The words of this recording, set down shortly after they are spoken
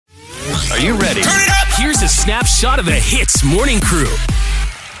you ready? Turn it up! Here's a snapshot of the Hits Morning Crew.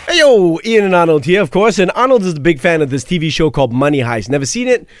 Hey yo, Ian and Arnold here, of course. And Arnold is a big fan of this TV show called Money Heist. Never seen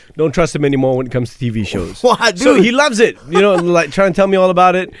it, don't trust him anymore when it comes to TV shows. What, dude? So he loves it, like trying to tell me all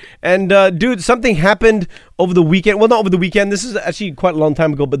about it. And dude, something happened over the weekend. Well, not over the weekend. This is actually quite a long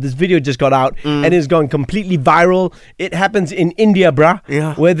time ago, but this video just got out and it's gone completely viral. It happens in India,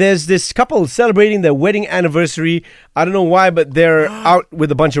 bruh, where there's this couple celebrating their wedding anniversary. I don't know why, but they're out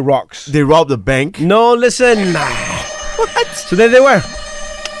with a bunch of rocks. They robbed the bank? No, listen. What? So there they were.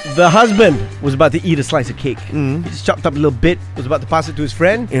 The husband was about to eat a slice of cake. He just chopped up a little bit, was about to pass it to his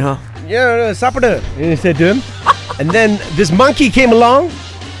friend. Sappada, he said to him. And then this monkey came along,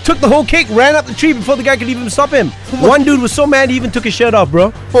 took the whole cake, ran up the tree before the guy could even stop him. One dude was so mad he even took his shirt off,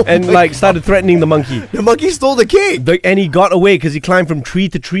 bro, and started threatening the monkey. The monkey stole the cake. And he got away because he climbed from tree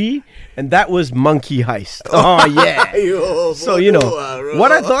to tree, and that was Monkey Heist. Oh, yeah. So,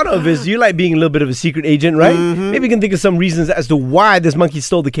 what I thought of is you like being a little bit of a secret agent, right? Maybe you can think of some reasons as to why this monkey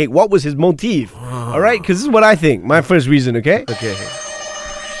stole the cake. What was his motive? All right? Because this is what I think. My first reason, okay? Okay.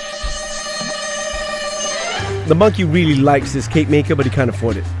 The monkey really likes this cake maker, but he can't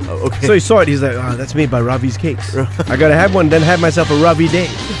afford it. Oh, okay. So he saw it. He's like, that's made by Ravi's Cakes. I got to have one, then have myself a Ravi day.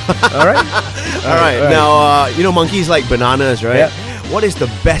 All right? All right. Now, monkeys like bananas, right? Yeah. What is the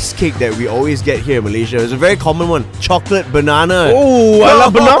best cake that we always get here in Malaysia? It's a very common one. Chocolate banana. Oh, I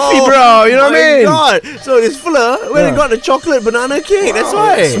love banoffee, bro. You know what I mean? God. So this fella went and got the chocolate banana cake. That's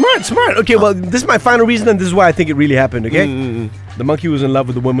why. Smart. Okay, well, this is my final reason, and this is why I think it really happened, okay? The monkey was in love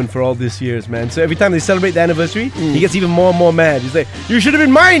with the woman for all these years, man. So every time they celebrate the anniversary, he gets even more and more mad. He's like, you should have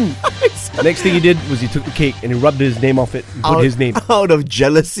been mine. Next thing he did was he took the cake and he rubbed his name off it and put his name. Out of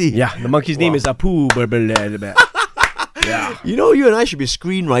jealousy. Yeah, the monkey's name is Apu. Yeah. You and I should be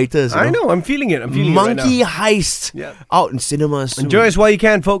screenwriters. I know, I'm feeling it. Monkey Heist. Out in cinemas soon. Enjoy us while you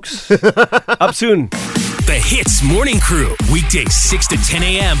can, folks. Up soon. The Hits Morning Crew, weekdays 6 to 10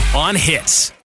 a.m. on Hits.